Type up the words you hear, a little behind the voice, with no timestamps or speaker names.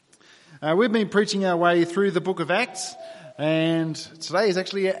We've been preaching our way through the book of Acts, and today is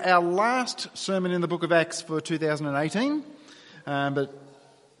actually our last sermon in the book of Acts for 2018. But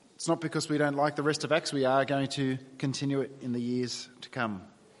it's not because we don't like the rest of Acts. We are going to continue it in the years to come.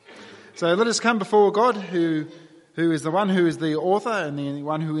 So let us come before God, who is the one who is the author and the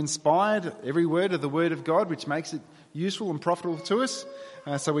one who inspired every word of the Word of God, which makes it useful and profitable to us.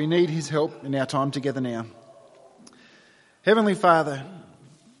 So we need his help in our time together now. Heavenly Father,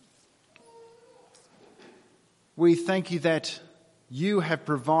 we thank you that you have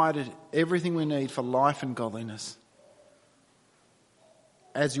provided everything we need for life and godliness.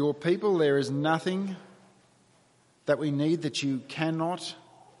 As your people, there is nothing that we need that you cannot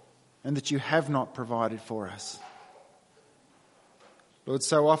and that you have not provided for us. Lord,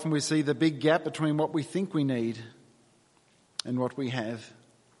 so often we see the big gap between what we think we need and what we have.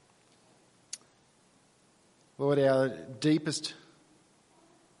 Lord, our deepest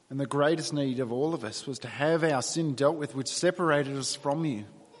and the greatest need of all of us was to have our sin dealt with, which separated us from you.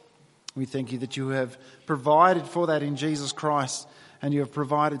 We thank you that you have provided for that in Jesus Christ, and you have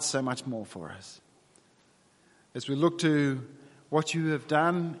provided so much more for us. As we look to what you have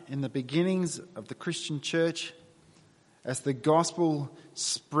done in the beginnings of the Christian church, as the gospel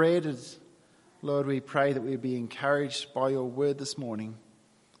spread, Lord, we pray that we be encouraged by your word this morning.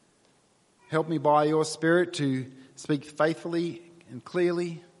 Help me by your Spirit to speak faithfully and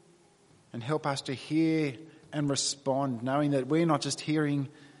clearly, and help us to hear and respond, knowing that we're not just hearing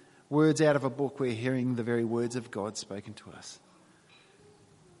words out of a book, we're hearing the very words of God spoken to us.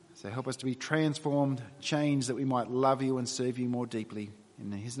 So help us to be transformed, changed, that we might love you and serve you more deeply.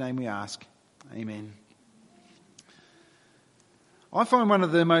 In his name we ask. Amen. I find one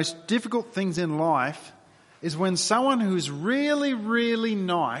of the most difficult things in life is when someone who's really, really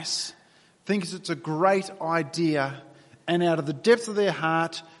nice thinks it's a great idea, and out of the depths of their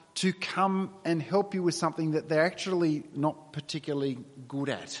heart to come and help you with something that they're actually not particularly good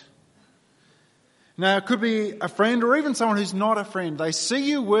at. Now, it could be a friend or even someone who's not a friend. They see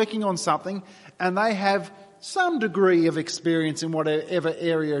you working on something and they have some degree of experience in whatever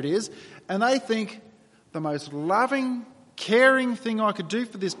area it is, and they think the most loving, caring thing I could do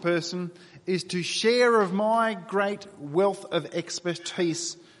for this person is to share of my great wealth of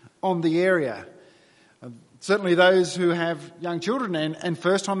expertise on the area. Certainly those who have young children and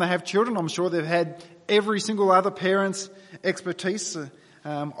first time they have children, I'm sure they've had every single other parent's expertise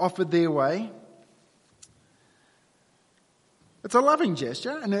offered their way. It's a loving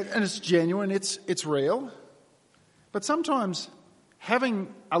gesture and it's genuine, it's real. But sometimes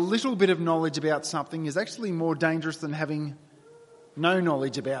having a little bit of knowledge about something is actually more dangerous than having no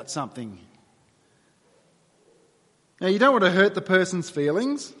knowledge about something. Now, you don't want to hurt the person's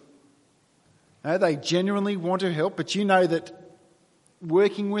feelings. They genuinely want to help, but you know that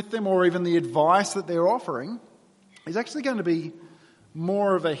working with them or even the advice that they're offering is actually going to be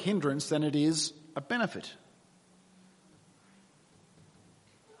more of a hindrance than it is a benefit.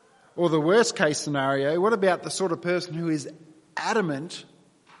 Or the worst case scenario, what about the sort of person who is adamant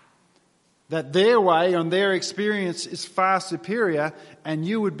that their way and their experience is far superior and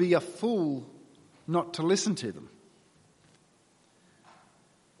you would be a fool not to listen to them?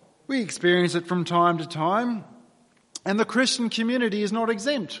 We experience it from time to time, and the Christian community is not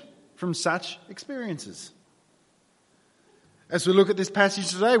exempt from such experiences. As we look at this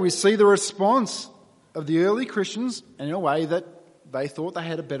passage today, we see the response of the early Christians in a way that they thought they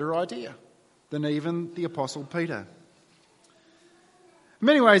had a better idea than even the Apostle Peter. In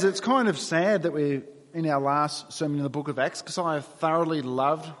many ways, it's kind of sad that we're in our last sermon in the book of Acts, because I have thoroughly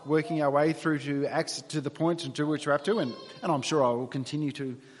loved working our way through to Acts to the point to which we're up to, and I'm sure I will continue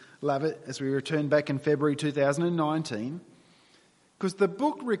to love it as we return back in February 2019, because the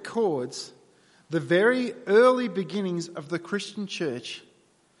book records the very early beginnings of the Christian church.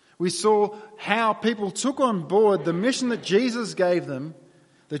 We saw how people took on board the mission that Jesus gave them,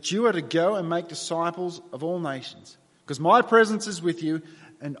 that you are to go and make disciples of all nations, because my presence is with you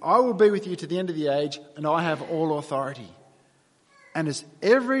and I will be with you to the end of the age, and I have all authority. And as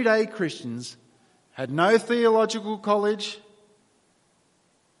everyday Christians, had no theological college,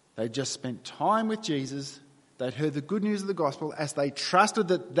 they just spent time with Jesus. They'd heard the good news of the gospel as they trusted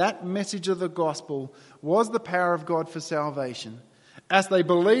that that message of the gospel was the power of God for salvation. As they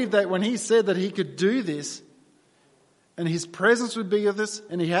believed that when he said that he could do this and his presence would be with us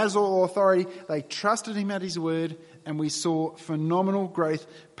and he has all authority, they trusted him at his word, and we saw phenomenal growth,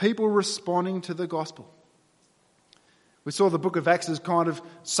 people responding to the gospel. We saw the book of Acts as kind of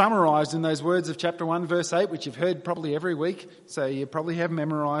summarised in those words of chapter 1, verse 8, which you've heard probably every week, so you probably have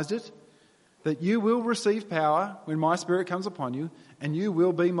memorised it. that you will receive power when my Spirit comes upon you, and you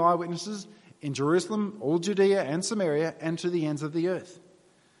will be my witnesses in Jerusalem, all Judea and Samaria, and to the ends of the earth.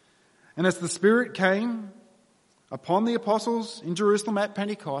 And as the Spirit came upon the apostles in Jerusalem at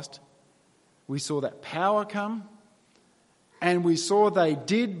Pentecost, we saw that power come, and we saw they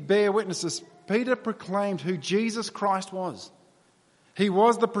did bear witnesses. Peter proclaimed who Jesus Christ was. He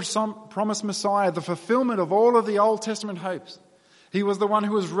was the promised Messiah, the fulfillment of all of the Old Testament hopes. He was the one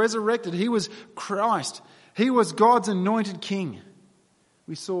who was resurrected. He was Christ. He was God's anointed king.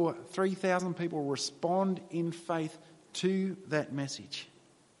 We saw 3,000 people respond in faith to that message.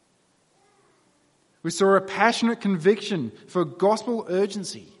 We saw a passionate conviction for gospel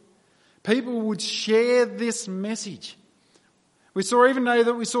urgency. People would share this message. We saw, even though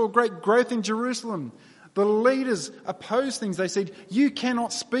that we saw great growth in Jerusalem, the leaders opposed things. They said, you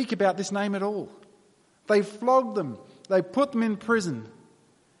cannot speak about this name at all. They flogged them. They put them in prison.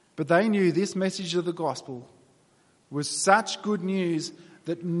 But they knew this message of the gospel was such good news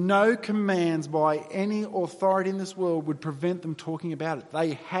that no commands by any authority in this world would prevent them talking about it.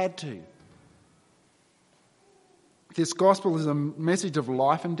 They had to. This gospel is a message of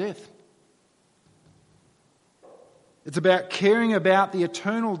life and death. It's about caring about the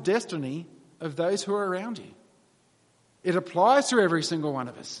eternal destiny of those who are around you. It applies to every single one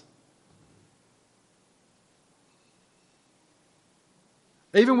of us.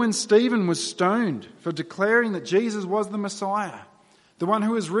 Even when Stephen was stoned for declaring that Jesus was the Messiah, the one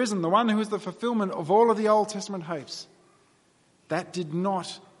who has risen, the one who is the fulfillment of all of the Old Testament hopes, that did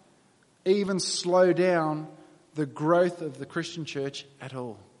not even slow down the growth of the Christian church at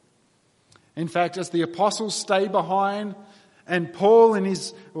all. In fact, as the apostles stayed behind, and Saul in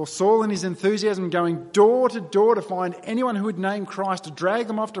his enthusiasm going door to door to find anyone who would name Christ, to drag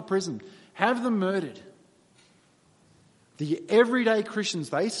them off to prison, have them murdered, the everyday Christians,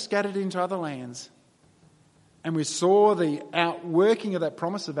 they scattered into other lands. And we saw the outworking of that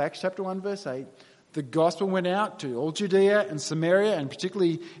promise of Acts chapter 1 verse 8. The gospel went out to all Judea and Samaria, and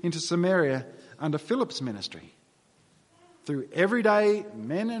particularly into Samaria under Philip's ministry. Through everyday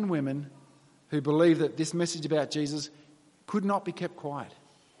men and women who believed that this message about Jesus could not be kept quiet,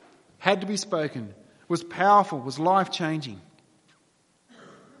 had to be spoken, was powerful, was life-changing.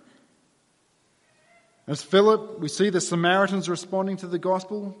 As Philip, we see the Samaritans responding to the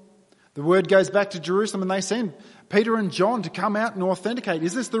gospel. The word goes back to Jerusalem, and they send Peter and John to come out and authenticate.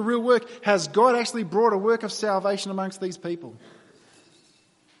 Is this the real work? Has God actually brought a work of salvation amongst these people?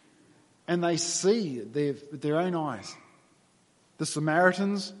 And they see with their own eyes. The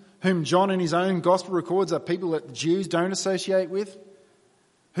Samaritans, whom John in his own gospel records are people that the Jews don't associate with,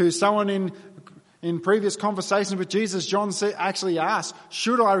 who someone in previous conversations with Jesus, John actually asked,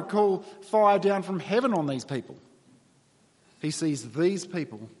 should I call fire down from heaven on these people? He sees these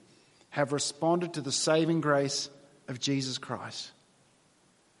people have responded to the saving grace of Jesus Christ.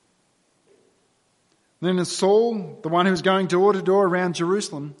 Then as Saul, the one who's going door to door around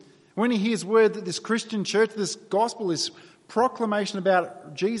Jerusalem, when he hears word that this Christian church, this gospel, this proclamation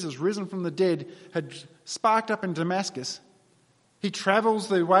about Jesus risen from the dead had sparked up in Damascus, he travels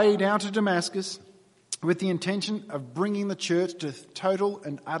the way down to Damascus with the intention of bringing the church to total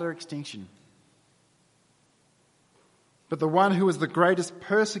and utter extinction. But the one who was the greatest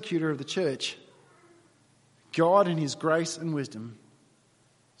persecutor of the church, God in his grace and wisdom,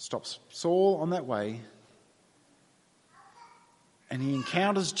 stops Saul on that way, and he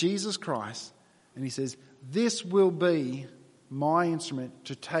encounters Jesus Christ, and he says, this will be my instrument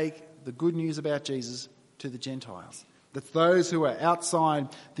to take the good news about Jesus to the Gentiles. That's those who are outside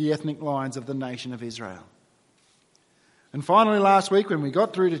the ethnic lines of the nation of Israel. And finally, last week, when we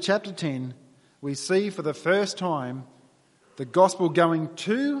got through to chapter 10, we see for the first time the gospel going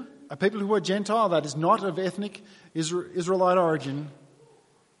to a people who are Gentile, that is not of ethnic Israelite origin,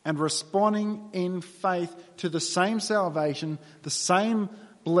 and responding in faith to the same salvation, the same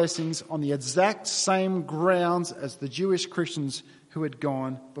blessings on the exact same grounds as the Jewish Christians who had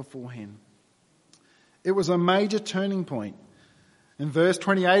gone before him. It was a major turning point. In verse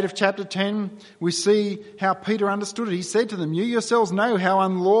 28 of chapter 10, we see how Peter understood it. He said to them, you yourselves know how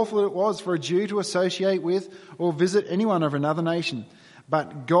unlawful it was for a Jew to associate with or visit anyone of another nation.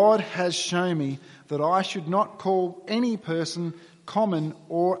 But God has shown me that I should not call any person common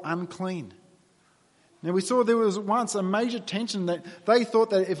or unclean. Now we saw there was once a major tension that they thought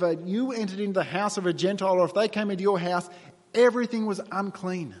that if you entered into the house of a Gentile, or if they came into your house, everything was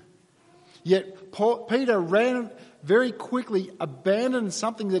unclean. Yet Peter very quickly abandoned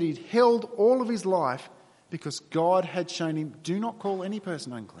something that he'd held all of his life because God had shown him, do not call any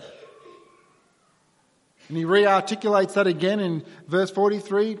person unclean. And he re-articulates that again in verse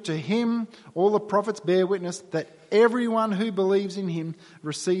 43. To him all the prophets bear witness that everyone who believes in him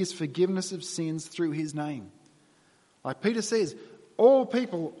receives forgiveness of sins through his name. Like Peter says, all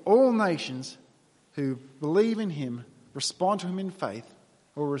people, all nations who believe in him, respond to him in faith,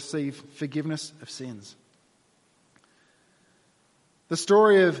 will receive forgiveness of sins. The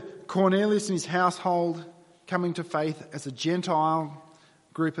story of Cornelius and his household coming to faith as a Gentile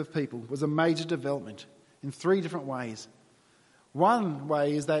group of people was a major development in three different ways. One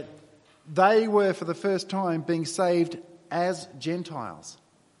way is that they were for the first time being saved as Gentiles.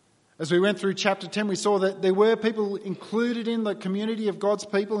 As we went through chapter 10, we saw that there were people included in the community of God's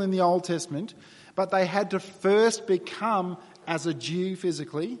people in the Old Testament, but they had to first become as a Jew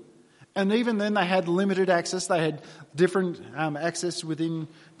physically, and even then they had limited access. They had different access within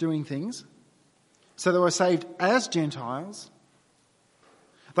doing things. So they were saved as Gentiles.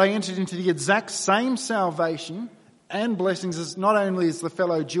 They entered into the exact same salvation and blessings as not only as the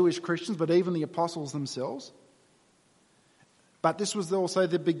fellow Jewish Christians, but even the apostles themselves. But this was also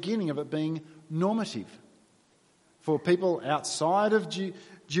the beginning of it being normative for people outside of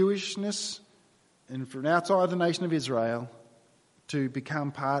Jewishness and from outside the nation of Israel to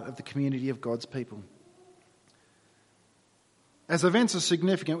become part of the community of God's people. As events are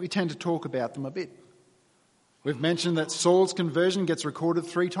significant, we tend to talk about them a bit. We've mentioned that Saul's conversion gets recorded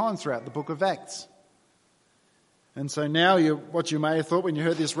 3 times throughout the book of Acts. And so now what you may have thought when you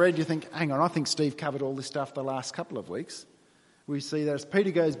heard this read, you think, hang on, I think Steve covered all this stuff the last couple of weeks. We see that as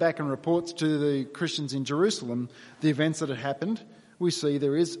Peter goes back and reports to the Christians in Jerusalem the events that had happened, we see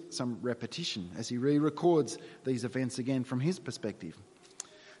there is some repetition as he re-records these events again from his perspective.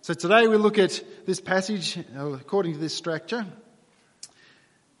 So today we look at this passage according to this structure.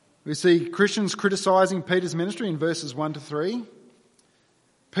 We see Christians criticising Peter's ministry in verses 1 to 3.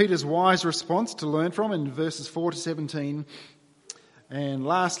 Peter's wise response to learn from in verses 4 to 17. And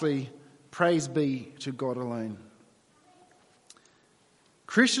lastly, praise be to God alone.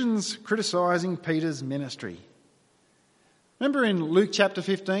 Christians criticising Peter's ministry. Remember in Luke chapter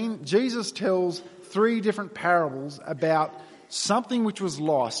 15, Jesus tells 3 different parables about something which was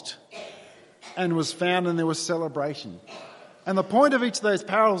lost and was found, and there was celebration. And the point of each of those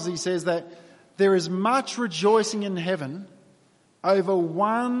parables, he says that there is much rejoicing in heaven over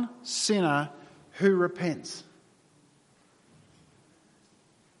one sinner who repents.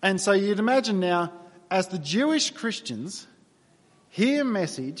 And so you'd imagine now, as the Jewish Christians hear a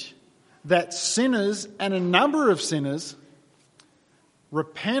message that sinners, and a number of sinners,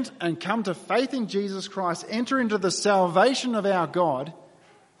 repent and come to faith in Jesus Christ, enter into the salvation of our God,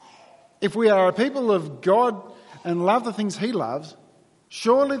 if we are a people of God and love the things he loves,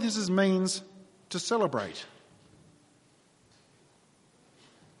 surely this is means to celebrate.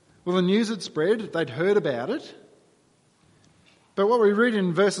 Well, the news had spread, they'd heard about it, but what we read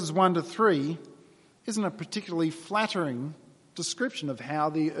in verses 1 to 3 isn't a particularly flattering description of how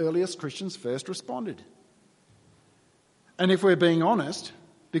the earliest Christians first responded. And if we're being honest,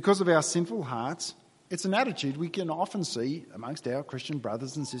 because of our sinful hearts, it's an attitude we can often see amongst our Christian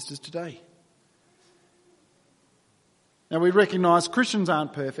brothers and sisters today. Now, we recognise Christians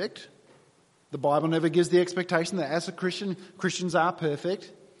aren't perfect. The Bible never gives the expectation that as a Christian, Christians are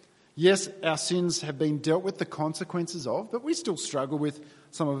perfect. Yes, our sins have been dealt with, the consequences of, but we still struggle with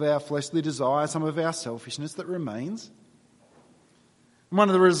some of our fleshly desires, some of our selfishness that remains. And one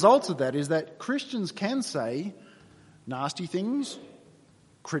of the results of that is that Christians can say nasty things,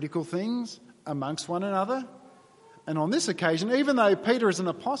 critical things amongst one another. And on this occasion, even though Peter is an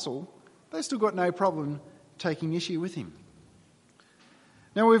apostle, they still got no problem taking issue with him.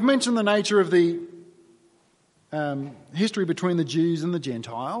 Now, we've mentioned the nature of the history between the Jews and the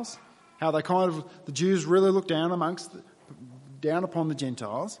Gentiles, how the Jews really look down upon the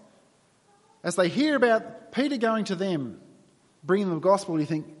Gentiles. As they hear about Peter going to them, bringing them the gospel, you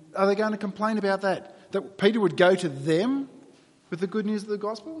think, are they going to complain about that? That Peter would go to them with the good news of the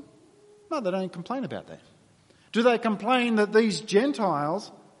gospel? No, they don't complain about that. Do they complain that these Gentiles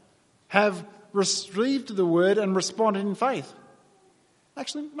have received the word and responded in faith?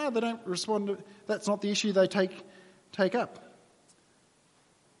 Actually, no, they don't respond. That's not the issue they take up.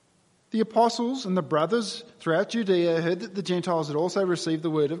 The apostles and the brothers throughout Judea heard that the Gentiles had also received the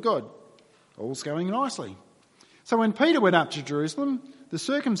word of God. All's going nicely. So when Peter went up to Jerusalem, the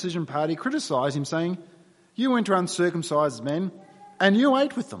circumcision party criticised him, saying, "You went to uncircumcised men and you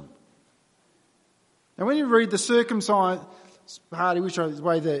ate with them." Now when you read the circumcised party, which is the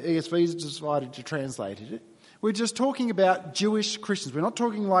way the ESV has decided to translate it, we're just talking about Jewish Christians. We're not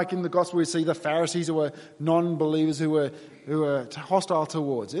talking like in the gospel we see the Pharisees who were non-believers who were hostile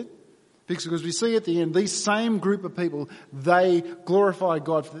towards it. Because we see at the end, these same group of people, they glorify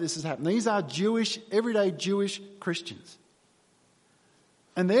God for this has happened. These are Jewish, everyday Jewish Christians.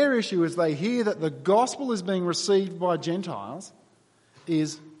 And their issue as they hear that the gospel is being received by Gentiles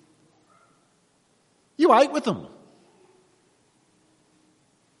is, you ate with them.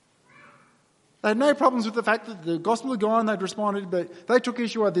 They had no problems with the fact that the gospel had gone, they'd responded, but they took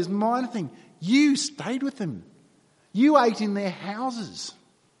issue with this minor thing. You stayed with them. You ate in their houses.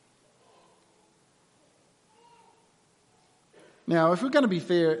 Now, if we're going to be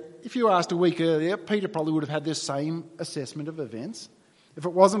fair, if you asked a week earlier, Peter probably would have had this same assessment of events. If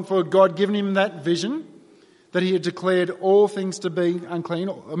it wasn't for God giving him that vision, that he had declared all things to be unclean,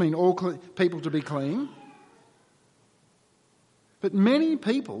 all people to be clean. But many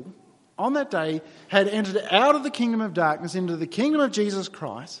people on that day had entered out of the kingdom of darkness into the kingdom of Jesus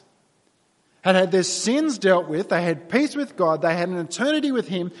Christ, had their sins dealt with, they had peace with God, they had an eternity with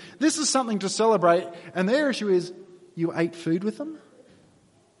him. This is something to celebrate, and their issue is, you ate food with them?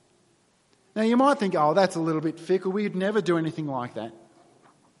 Now you might think, oh, that's a little bit fickle, we'd never do anything like that.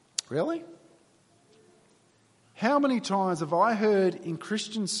 Really? How many times have I heard in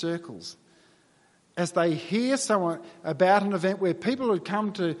Christian circles, as they hear someone about an event where people had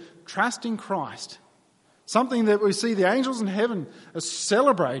come to trust in Christ, something that we see the angels in heaven are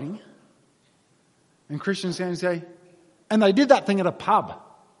celebrating, and Christians going to say, and they did that thing at a pub.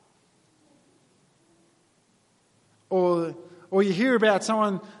 Or you hear about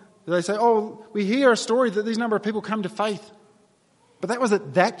someone, they say, oh, we hear a story that these number of people come to faith, but that was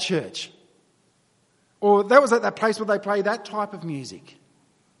at that church. Or that was at that place where they play that type of music.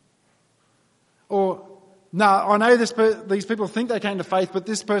 Or, no, I know these people think they came to faith, but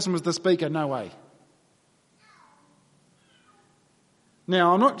this person was the speaker. No way.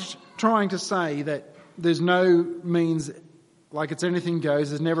 Now, I'm not trying to say that there's no means, like it's anything goes,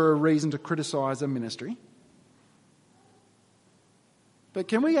 there's never a reason to criticise a ministry. But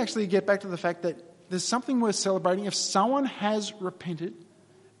can we actually get back to the fact that there's something worth celebrating if someone has repented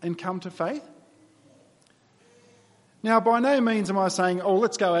and come to faith? Now, by no means am I saying, oh,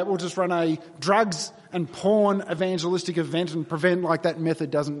 let's go out, we'll just run a drugs and porn evangelistic event and prevent like that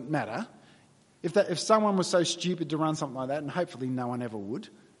method doesn't matter. If someone was so stupid to run something like that, and hopefully no one ever would,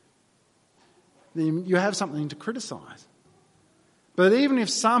 then you have something to criticise. But even if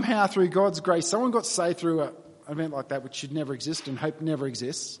somehow through God's grace someone got saved through an event like that, which should never exist and hope never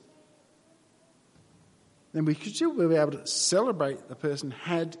exists, then we should still be able to celebrate the person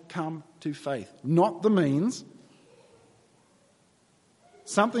had come to faith, not the means.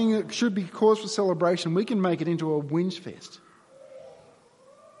 Something that should be cause for celebration, we can make it into a whinge fest.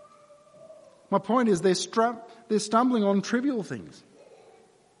 My point is they're stumbling on trivial things.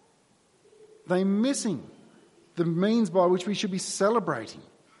 They're missing the means by which we should be celebrating.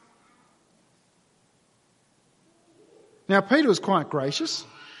 Now, Peter was quite gracious.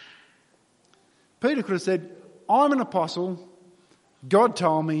 Peter could have said, I'm an apostle, God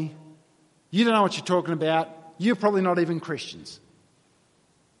told me, you don't know what you're talking about, you're probably not even Christians.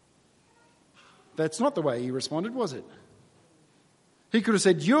 That's not the way he responded, was it? He could have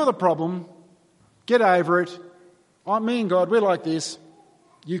said, you're the problem, get over it, me and God, we're like this,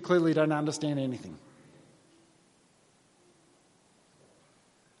 you clearly don't understand anything.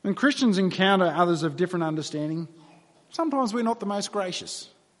 When Christians encounter others of different understanding, sometimes we're not the most gracious.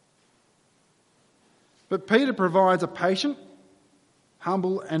 But Peter provides a patient,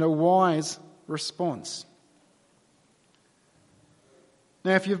 humble and a wise response.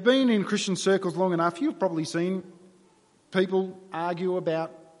 Now, if you've been in Christian circles long enough, you've probably seen people argue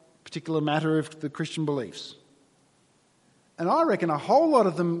about a particular matter of the Christian beliefs. And I reckon a whole lot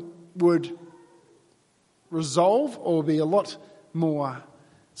of them would resolve or be a lot more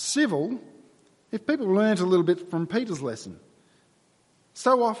civil if people learnt a little bit from Peter's lesson.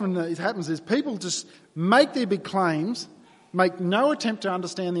 So often it happens is people just make their big claims, make no attempt to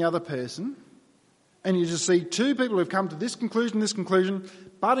understand the other person, and you just see two people who've come to this conclusion,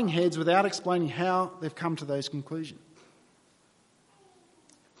 butting heads without explaining how they've come to those conclusions.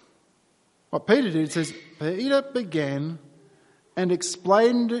 What Peter did, it says, Peter began and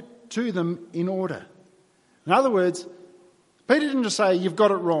explained it to them in order. In other words, Peter didn't just say, you've got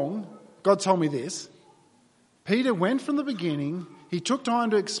it wrong, God told me this. Peter went from the beginning, he took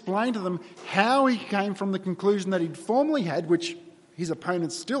time to explain to them how he came from the conclusion that he'd formerly had, which his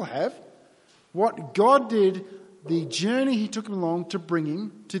opponents still have, what God did, the journey he took him along to bring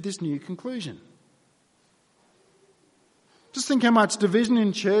him to this new conclusion. Just think how much division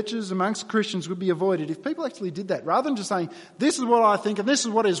in churches amongst Christians would be avoided if people actually did that. Rather than just saying, this is what I think and this is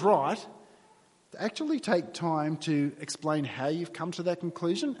what is right, actually take time to explain how you've come to that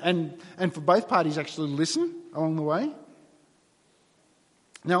conclusion and for both parties actually listen along the way.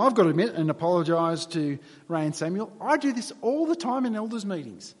 Now, I've got to admit and apologise to Ray and Samuel, I do this all the time in elders'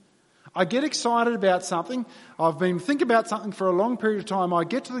 meetings. I get excited about something, I've been thinking about something for a long period of time, I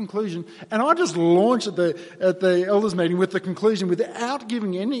get to the conclusion, and I just launch at the elders' meeting with the conclusion without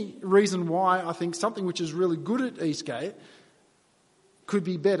giving any reason why I think something which is really good at Eastgate could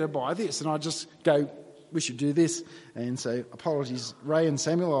be better by this. And I just go, we should do this. And so, apologies, Ray and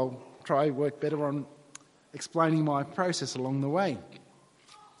Samuel, I'll try to work better on explaining my process along the way.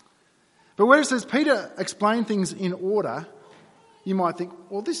 But where it says Peter explained things in order, you might think,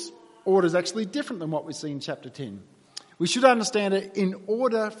 well, this order is actually different than what we see in chapter 10. We should understand it in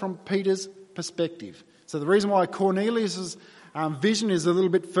order from Peter's perspective. So the reason why Cornelius' vision is a little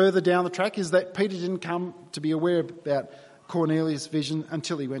bit further down the track is that Peter didn't come to be aware about Cornelius' vision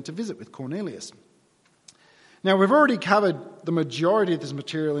until he went to visit with Cornelius. Now, we've already covered the majority of this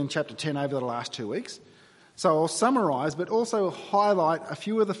material in chapter 10 over the last 2 weeks. So I'll summarise, but also highlight a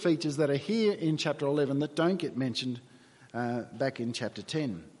few of the features that are here in chapter 11 that don't get mentioned back in chapter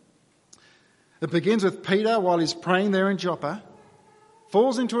 10. It begins with Peter, while he's praying there in Joppa,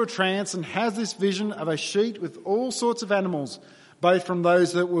 falls into a trance and has this vision of a sheet with all sorts of animals, both from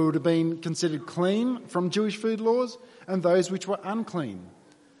those that would have been considered clean from Jewish food laws and those which were unclean.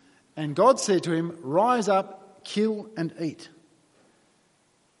 And God said to him, "Rise up, kill and eat."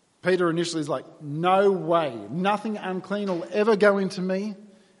 Peter initially is like, no way, nothing unclean will ever go into me.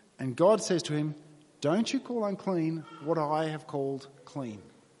 And God says to him, "Don't you call unclean what I have called clean."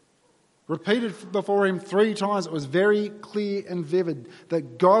 Repeated before him 3 times, it was very clear and vivid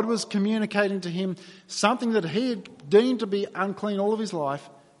that God was communicating to him something that he had deemed to be unclean all of his life,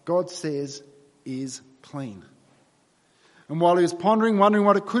 God says is clean. And while he was pondering, wondering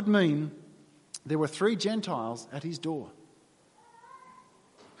what it could mean, there were 3 Gentiles at his door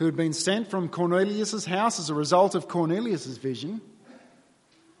who had been sent from Cornelius' house as a result of Cornelius' vision.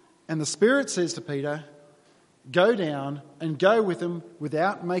 And the Spirit says to Peter, "Go down and go with them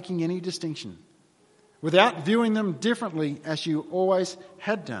without making any distinction, without viewing them differently as you always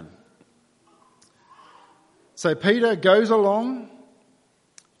had done." So Peter goes along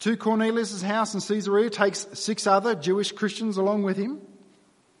to Cornelius' house in Caesarea, takes 6 other Jewish Christians along with him.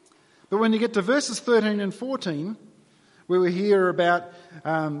 But when you get to verses 13 and 14, where we hear about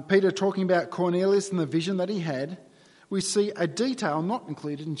Peter talking about Cornelius and the vision that he had, we see a detail not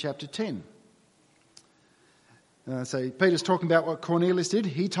included in chapter 10. So Peter's talking about what Cornelius did.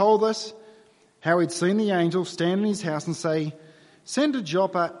 He told us how he'd seen the angel stand in his house and say, "Send to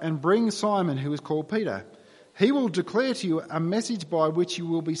Joppa and bring Simon, who is called Peter. He will declare to you a message by which you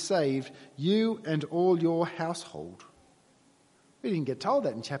will be saved, you and all your household." We didn't get told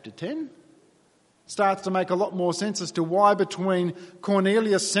that in chapter 10. Starts to make a lot more sense as to why, between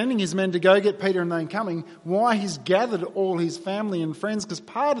Cornelius sending his men to go get Peter and then coming, why he's gathered all his family and friends, because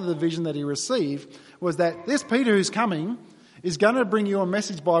part of the vision that he received was that this Peter who's coming is going to bring you a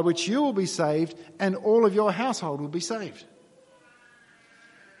message by which you will be saved and all of your household will be saved.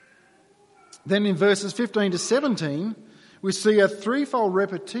 Then in verses 15 to 17, we see a 3-fold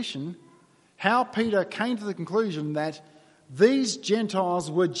repetition how Peter came to the conclusion that these Gentiles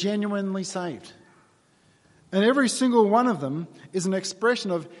were genuinely saved. And every single one of them is an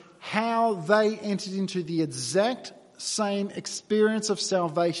expression of how they entered into the exact same experience of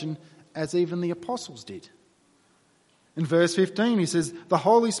salvation as even the apostles did. In verse 15 he says, "The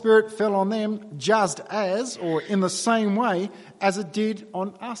Holy Spirit fell on them just as, or in the same way, as it did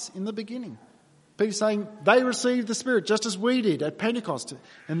on us in the beginning." Peter's saying they received the Spirit just as we did at Pentecost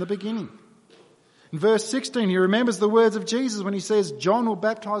in the beginning. In verse 16 he remembers the words of Jesus when he says, "John will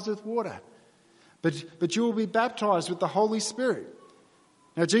baptize with water, but you will be baptized with the Holy Spirit."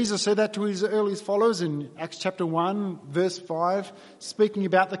 Now Jesus said that to his earliest followers in Acts chapter 1, verse 5, speaking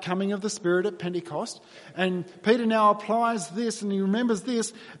about the coming of the Spirit at Pentecost. And Peter now applies this, and he remembers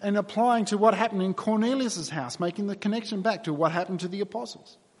this, and applying to what happened in Cornelius' house, making the connection back to what happened to the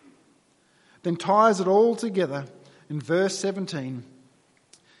apostles. Then ties it all together in verse 17.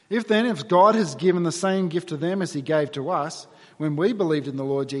 If God has given the same gift to them as he gave to us when we believed in the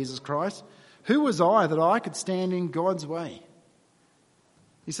Lord Jesus Christ, who was I that I could stand in God's way?"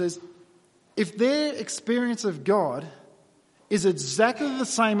 He says, if their experience of God is exactly the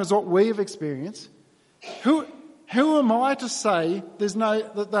same as what we have experienced, who am I to say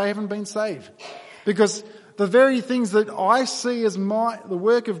that they haven't been saved? Because the very things that I see as the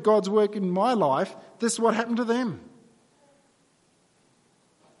work of God's work in my life, this is what happened to them.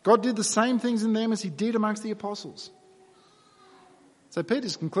 God did the same things in them as he did amongst the apostles. So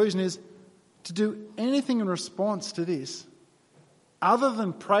Peter's conclusion is, to do anything in response to this other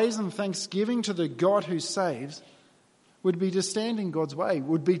than praise and thanksgiving to the God who saves would be to stand in God's way,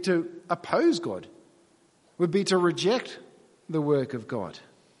 would be to oppose God, would be to reject the work of God.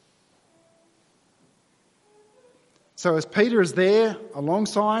 So as Peter is there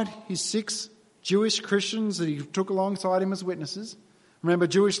alongside his 6 Jewish Christians that he took alongside him as witnesses, remember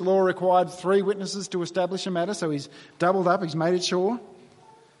Jewish law required 3 witnesses to establish a matter, so he's doubled up, he's made it sure.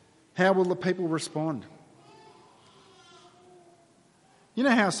 How will the people respond? You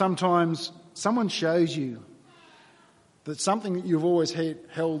know how sometimes someone shows you that something that you've always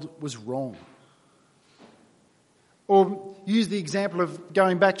held was wrong? Or use the example of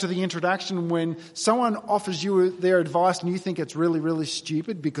going back to the introduction when someone offers you their advice and you think it's really, really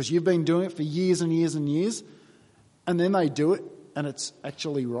stupid because you've been doing it for years and years and years, and then they do it and it's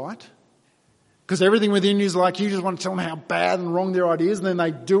actually right. Because everything within you is like you just want to tell them how bad and wrong their idea is, and then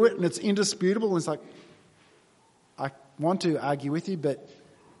they do it and it's indisputable. And it's like, I want to argue with you, but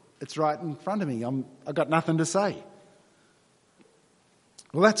it's right in front of me. I've got nothing to say.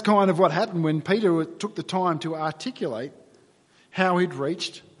 Well, that's kind of what happened when Peter took the time to articulate how he'd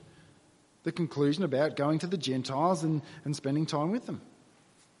reached the conclusion about going to the Gentiles and spending time with them.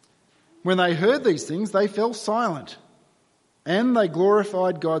 When they heard these things, they fell silent, and they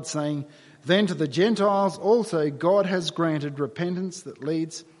glorified God, saying, "Then to the Gentiles also God has granted repentance that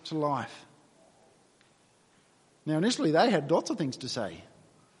leads to life." Now, initially they had lots of things to say.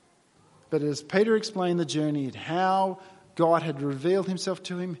 But as Peter explained the journey and how God had revealed himself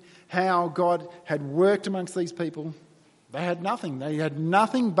to him, how God had worked amongst these people, they had nothing. They had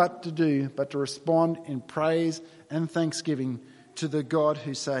nothing but to respond in praise and thanksgiving to the God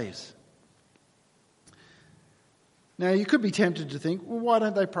who saves. Now, you could be tempted to think, well, why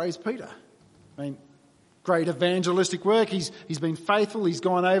don't they praise Peter? I mean, great evangelistic work. He's been faithful. He's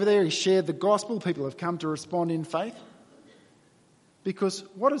gone over there. He's shared the gospel. People have come to respond in faith. Because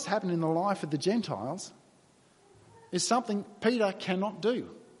what has happened in the life of the Gentiles is something Peter cannot do.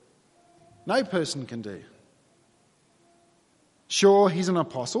 No person can do. Sure, he's an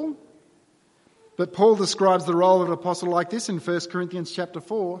apostle, but Paul describes the role of an apostle like this in 1 Corinthians chapter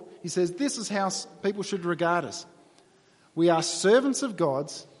 4. He says, this is how people should regard us. We are servants of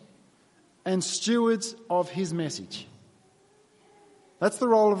God's and stewards of his message. That's the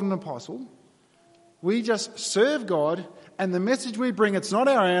role of an apostle. We just serve God, and the message we bring, it's not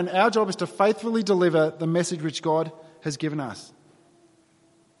our own. Our job is to faithfully deliver the message which God has given us.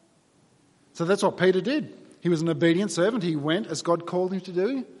 So that's what Peter did. He was an obedient servant. He went as God called him to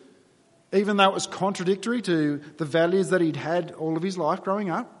do, even though it was contradictory to the values that he'd had all of his life growing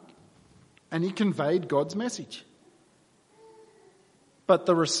up, and he conveyed God's message. But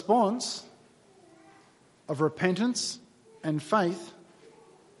the response of repentance and faith,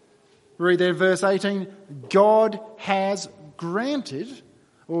 read there verse 18, God has granted,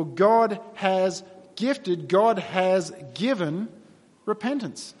 or God has gifted, God has given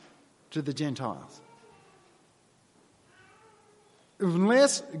repentance to the Gentiles.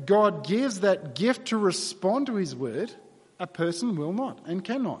 Unless God gives that gift to respond to his word, a person will not and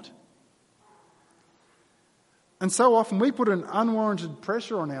cannot. And so often we put an unwarranted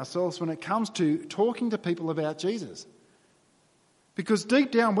pressure on ourselves when it comes to talking to people about Jesus. Because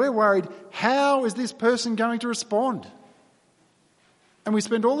deep down we're worried, how is this person going to respond? And we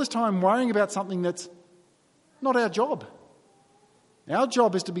spend all this time worrying about something that's not our job. Our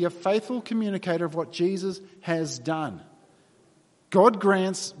job is to be a faithful communicator of what Jesus has done. God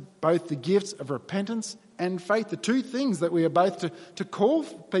grants both the gifts of repentance and faith, the two things that we are both to call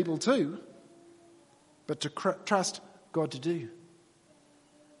people to, but to trust God to do.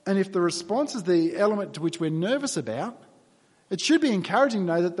 And if the response is the element to which we're nervous about, it should be encouraging to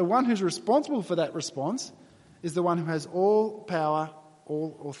know that the one who's responsible for that response is the one who has all power,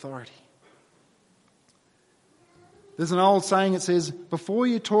 all authority. There's an old saying that says, before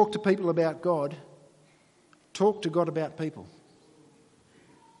you talk to people about God, talk to God about people.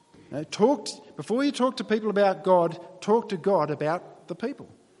 Now, before you talk to people about God, talk to God about the people.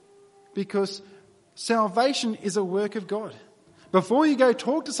 Because salvation is a work of God. Before you go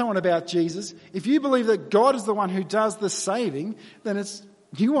talk to someone about Jesus, if you believe that God is the one who does the saving, then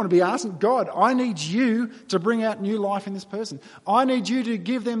you want to be asking God, I need you to bring out new life in this person. I need you to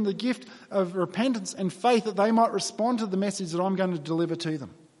give them the gift of repentance and faith that they might respond to the message that I'm going to deliver to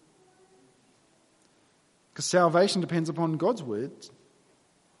them. Because salvation depends upon God's words,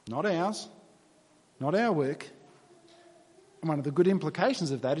 not ours, not our work. And one of the good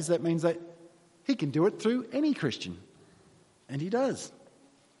implications of that is that means that he can do it through any Christian. And he does.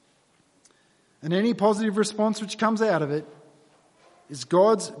 And any positive response which comes out of it is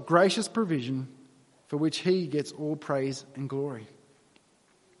God's gracious provision for which he gets all praise and glory.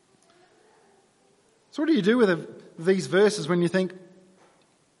 So what do you do with these verses when you think,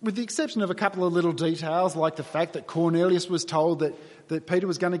 with the exception of a couple of little details like the fact that Cornelius was told that Peter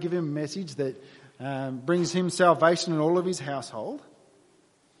was going to give him a message that brings him salvation and all of his household?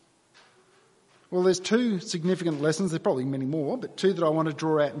 Well, there's two significant lessons. There's probably many more, but two that I want to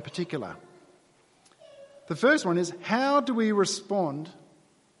draw out in particular. The first one is, how do we respond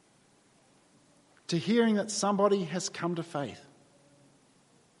to hearing that somebody has come to faith?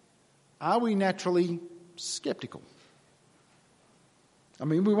 Are we naturally sceptical? I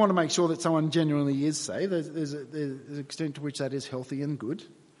mean, we want to make sure that someone genuinely is saved. There's an extent to which that is healthy and good.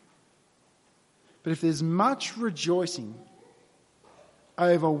 But if there's much rejoicing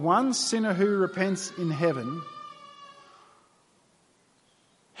over one sinner who repents in heaven,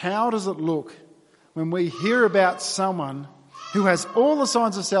 how does it look when we hear about someone who has all the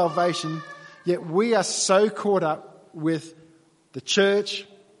signs of salvation, yet we are so caught up with the church,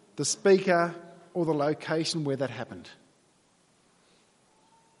 the speaker, or the location where that happened?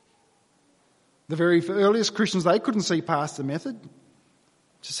 The very earliest Christians, they couldn't see past the method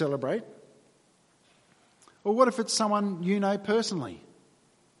to celebrate. Or what if it's someone you know personally?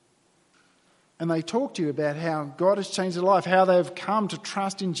 And they talk to you about how God has changed their life, how they've come to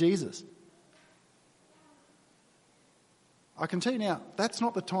trust in Jesus. I can tell you now, that's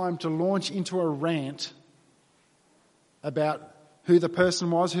not the time to launch into a rant about who the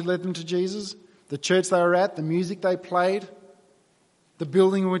person was who led them to Jesus, the church they were at, the music they played, the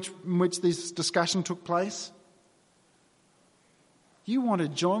building in which this discussion took place. You want to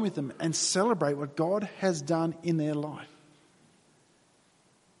join with them and celebrate what God has done in their life.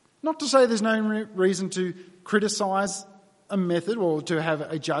 Not to say there's no reason to criticise a method or to have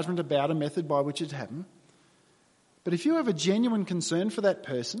a judgment about a method by which it happened. But if you have a genuine concern for that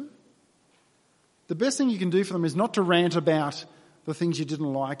person, the best thing you can do for them is not to rant about the things you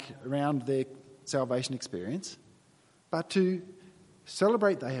didn't like around their salvation experience, but to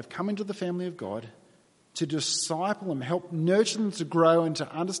celebrate they have come into the family of God, to disciple them, help nurture them to grow and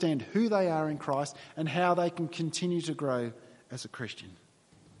to understand who they are in Christ and how they can continue to grow as a Christian.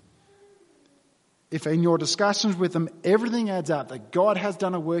 If in your discussions with them everything adds up, that God has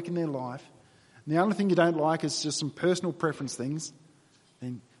done a work in their life, and the only thing you don't like is just some personal preference things,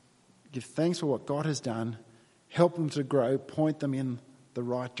 then give thanks for what God has done, help them to grow, point them in the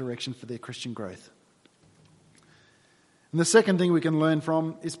right direction for their Christian growth. And the second thing we can learn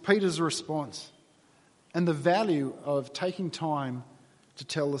from is Peter's response and the value of taking time to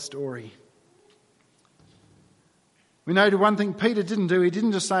tell the story. We know one thing Peter didn't do. He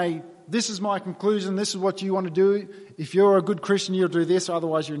didn't just say, this is my conclusion, this is what you want to do. If you're a good Christian, you'll do this,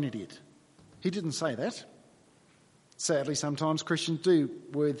 otherwise you're an idiot. He didn't say that. Sadly, sometimes Christians do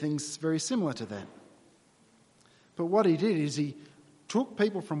word things very similar to that. But what he did is he took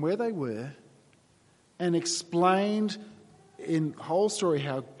people from where they were and explained in the whole story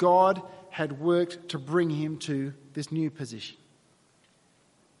how God had worked to bring him to this new position.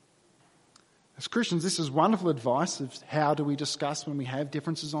 As Christians, this is wonderful advice of how do we discuss when we have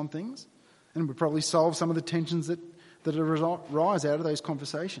differences on things, and we probably solve some of the tensions that arise out of those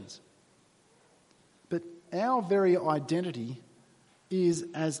conversations. But our very identity is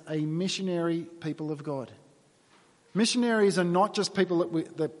as a missionary people of God. Missionaries are not just people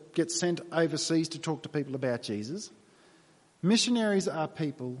that get sent overseas to talk to people about Jesus. Missionaries are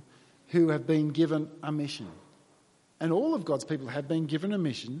people who have been given a mission. And all of God's people have been given a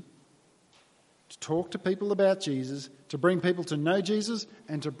mission to talk to people about Jesus, to bring people to know Jesus,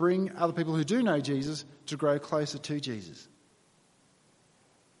 and to bring other people who do know Jesus to grow closer to Jesus.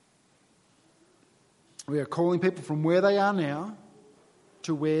 We are calling people from where they are now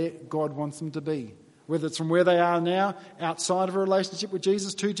to where God wants them to be. Whether it's from where they are now outside of a relationship with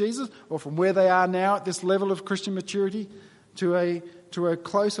Jesus to Jesus, or from where they are now at this level of Christian maturity to a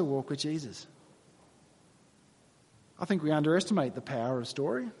closer walk with Jesus. I think we underestimate the power of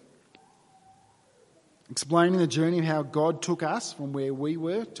story. Explaining the journey of how God took us from where we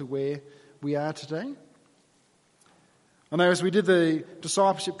were to where we are today. I know as we did the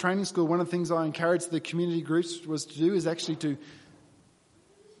discipleship training school, one of the things I encouraged the community groups was to do is actually to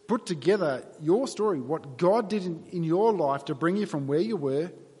put together your story, what God did in your life to bring you from where you were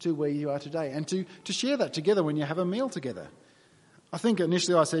to where you are today, and to share that together when you have a meal together. I think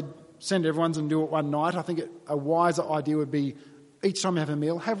initially I said send everyone's and do it one night. I think a wiser idea would be each time you have a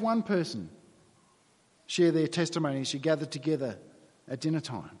meal, have one person share their testimonies. You gather together at dinner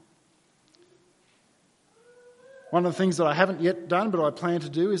time. One of the things that I haven't yet done, but I plan to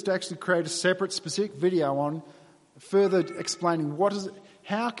do, is to actually create a separate specific video on further explaining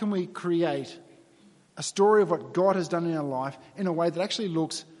how can we create a story of what God has done in our life in a way that actually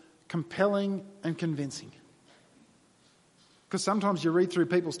looks compelling and convincing. Because sometimes you read through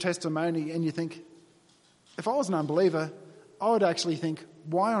people's testimony and you think, if I was an unbeliever, I would actually think,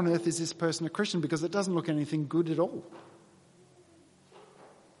 why on earth is this person a Christian? Because it doesn't look anything good at all.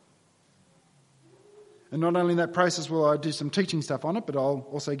 And not only in that process will I do some teaching stuff on it, but I'll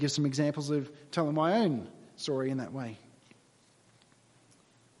also give some examples of telling my own story in that way.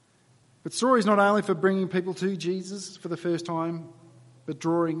 But story is not only for bringing people to Jesus for the first time, but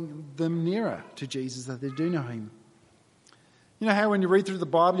drawing them nearer to Jesus that they do know him. You know how when you read through the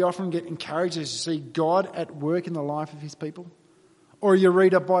Bible, you often get encouraged as you see God at work in the life of his people? Or you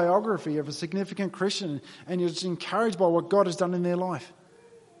read a biography of a significant Christian and you're just encouraged by what God has done in their life.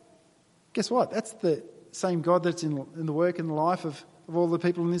 Guess what? That's the same God that's in the work and the life of all the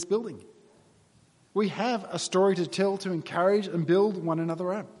people in this building. We have a story to tell to encourage and build one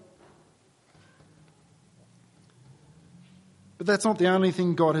another up. But that's not the only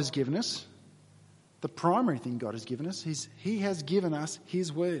thing God has given us. The primary thing God has given us is he has given us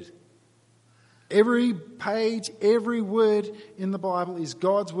his word. Every page, every word in the Bible is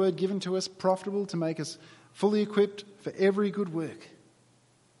God's word given to us, profitable to make us fully equipped for every good work.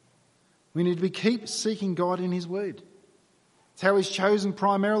 We need to keep seeking God in his word. It's how he's chosen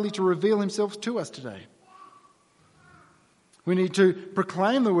primarily to reveal himself to us today. We need to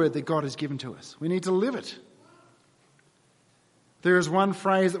proclaim the word that God has given to us. We need to live it. There is one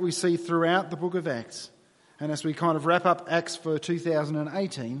phrase that we see throughout the book of Acts, and as we kind of wrap up Acts for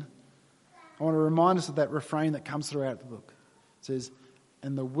 2018, I want to remind us of that refrain that comes throughout the book. It says,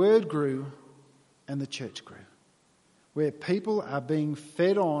 and the word grew and the church grew. Where people are being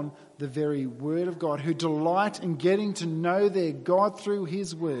fed on the very word of God, who delight in getting to know their God through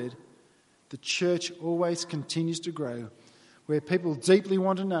his word, the church always continues to grow. Where people deeply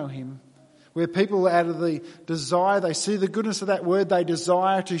want to know him, where people out of the desire, they see the goodness of that word, they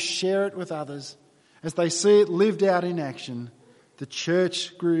desire to share it with others. As they see it lived out in action, the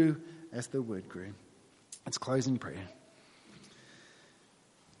church grew as the word grew. Let's close in prayer.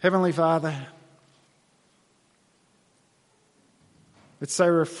 Heavenly Father, it's so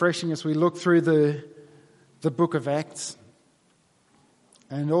refreshing as we look through the book of Acts,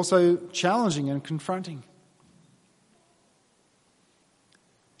 and also challenging and confronting.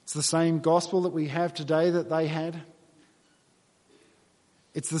 It's the same gospel that we have today that they had.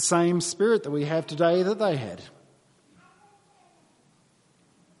 It's the same spirit that we have today that they had.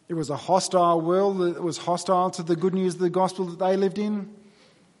 It was a hostile world that was hostile to the good news of the gospel that they lived in.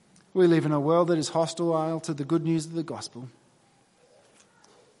 We live in a world that is hostile to the good news of the gospel.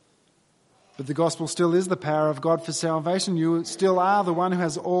 But the gospel still is the power of God for salvation. You still are the one who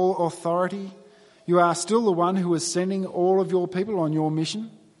has all authority. You are still the one who is sending all of your people on your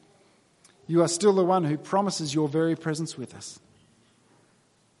mission. You are still the one who promises your very presence with us.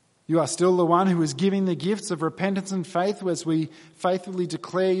 You are still the one who is giving the gifts of repentance and faith as we faithfully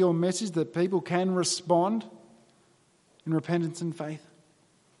declare your message that people can respond in repentance and faith.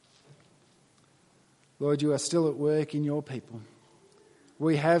 Lord, you are still at work in your people.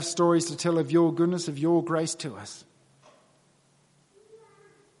 We have stories to tell of your goodness, of your grace to us.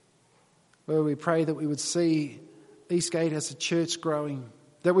 Lord, we pray that we would see Eastgate as a church growing,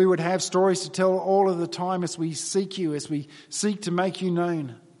 that we would have stories to tell all of the time as we seek you, as we seek to make you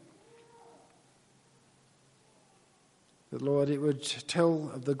known. That, Lord, it would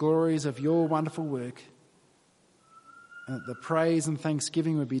tell of the glories of your wonderful work, and that the praise and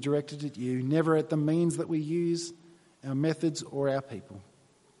thanksgiving would be directed at you, never at the means that we use, our methods or our people.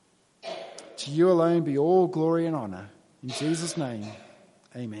 To you alone be all glory and honour. In Jesus' name,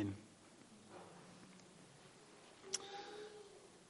 amen.